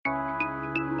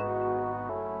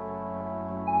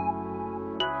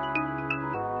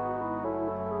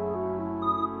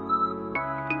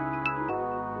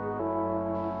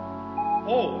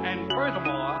First of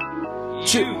all,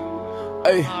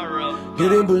 you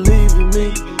didn't believe in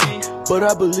me, but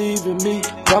I believe in me.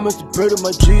 Promise to pray to my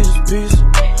Jesus peace.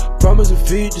 Promise to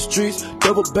feed the streets,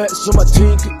 double back so my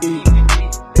team can eat.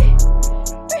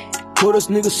 Told us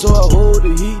niggas so I hold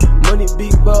the heat. Money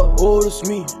be about all it's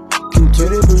me. You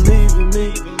didn't believe in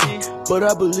me, but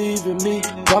I believe in me.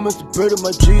 Promise to pray to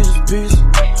my Jesus peace.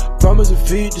 Promise to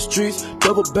feed the streets,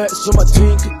 double back so my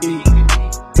team can eat.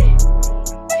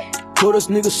 Told us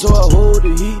niggas so I hold the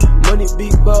heat. Money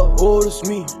be about all it's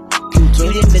me.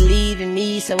 You didn't believe in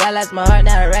me, so I lost my heart,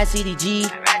 now I ride CDG.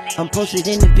 I'm posted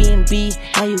in the B&B,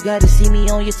 now you gotta see me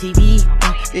on your TV.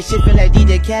 This shit feel like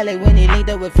DJ Khaled when he linked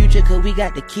up with Future, cause we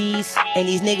got the keys. And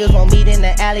these niggas won't meet in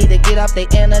the alley to get off they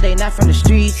Anna, they not from the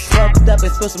streets. Fucked up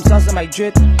and spill some sauce on my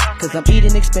drip, cause I'm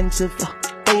eating expensive.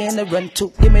 They in the run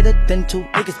too, give me the dental.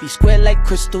 Niggas be square like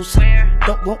crystals,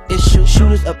 don't want issues.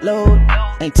 Shooters upload,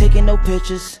 ain't taking no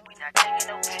pictures.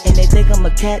 And they think I'm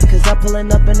a cat, cause I'm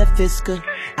pulling up in the Fisker.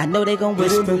 I know they gon'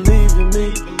 whisper. You didn't believe in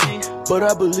me, but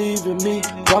I believe in me.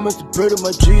 Promise to pray to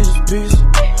my Jesus peace.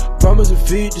 Promise to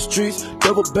feed the streets,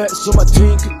 double back so my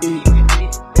team can eat.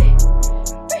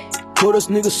 Told us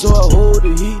niggas so I hold the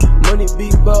heat. Money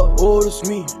be about all it's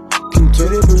me. You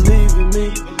didn't believe in me,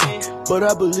 but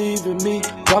I believe in me.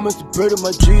 Promise to pray to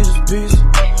my Jesus peace.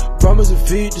 Promise to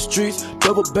feed the streets,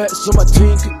 double back so my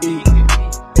team can eat.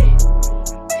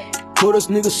 Told us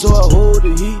niggas so I hold the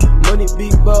heat. Money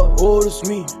be about all it's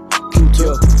me.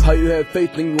 Yeah, how you have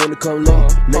faith, then you wanna come low.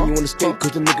 Now you wanna skate,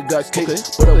 cause the nigga got cake.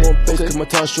 But I won't face, cause my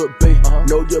time short bait.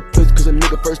 Know your place, cause a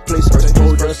nigga first place.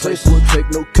 Hold that place, we'll take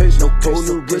no case. No hold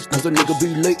no risk, cause a nigga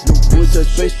be late. No woods at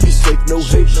space, be safe, no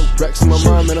hate. Racks in my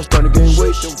mind, man, I'm starting to gain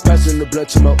weight. Passing the blood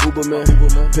to my Uber, man.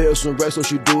 Pay her some racks so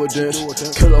she do a dance.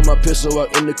 Kill on my pistol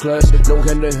out in the class. No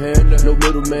hand in hand, no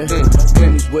middleman.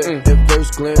 Panties wet at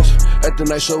first glance. At the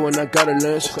night show when I got a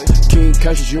lens. King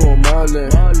conscious, you on my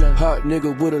land. Hot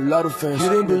nigga with a lot of fans. You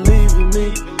didn't believe in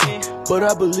me, but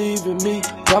I believe in me.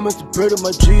 Promise to pray to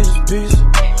my Jesus peace.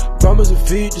 Promise to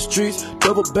feed the streets,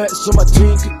 double back so my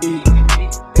team can eat.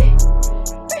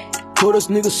 Told us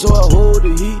niggas so I hold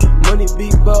the heat. Money be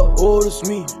about all it's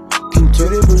me. You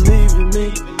didn't believe in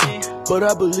me, but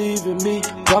I believe in me.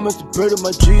 Promise to pray to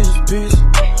my Jesus peace.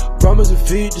 Promise to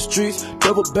feed the streets,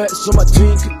 double back so my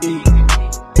team can eat.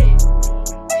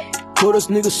 Told us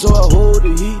niggas so I hold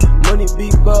the heat. Money be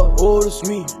about all it's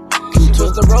me. She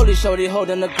was the rollie shorty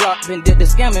holding the Glock. Been did the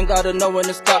scamming, gotta know when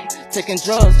to stop. Taking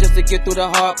drugs just to get through the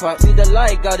hard part. See the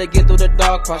light, gotta get through the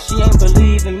dark part. She ain't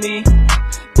believe in me,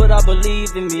 but I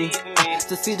believe in me.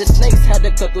 To see the snakes, had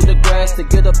to cut through the grass. To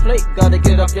get a plate, gotta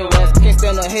get off your ass. Can't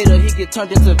stand a hater, he get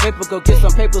turned into vapor. Go get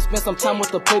some paper, spend some time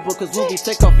with the paper. Cause when we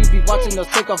take off, you be watching us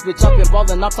take off. Bitch, I've been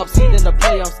ballin', I'm top seed in the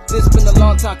playoffs. It's been a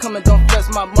long time coming, don't flex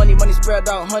my money. Money spread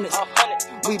out hundreds.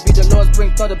 We be the Lord's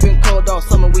bring thunder, been cold all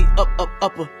summer. We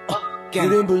upper. You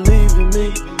didn't believe in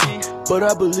me, but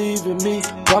I believe in me.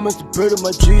 Promise to pray to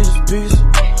my Jesus peace.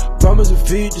 Promise to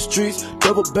feed the streets,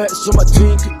 double back so my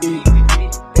team can eat.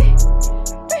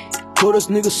 Told us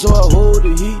niggas so I hold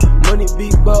the heat. Money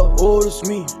be about all it's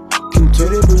me. You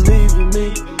didn't believe in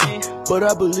me, but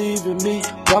I believe in me.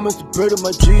 Promise to pray to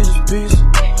my Jesus peace.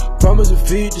 Promise to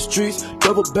feed the streets,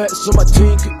 double back so my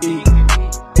team can eat.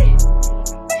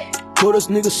 Told us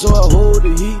niggas so I hold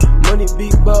the heat. Money be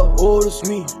about all it's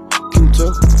me.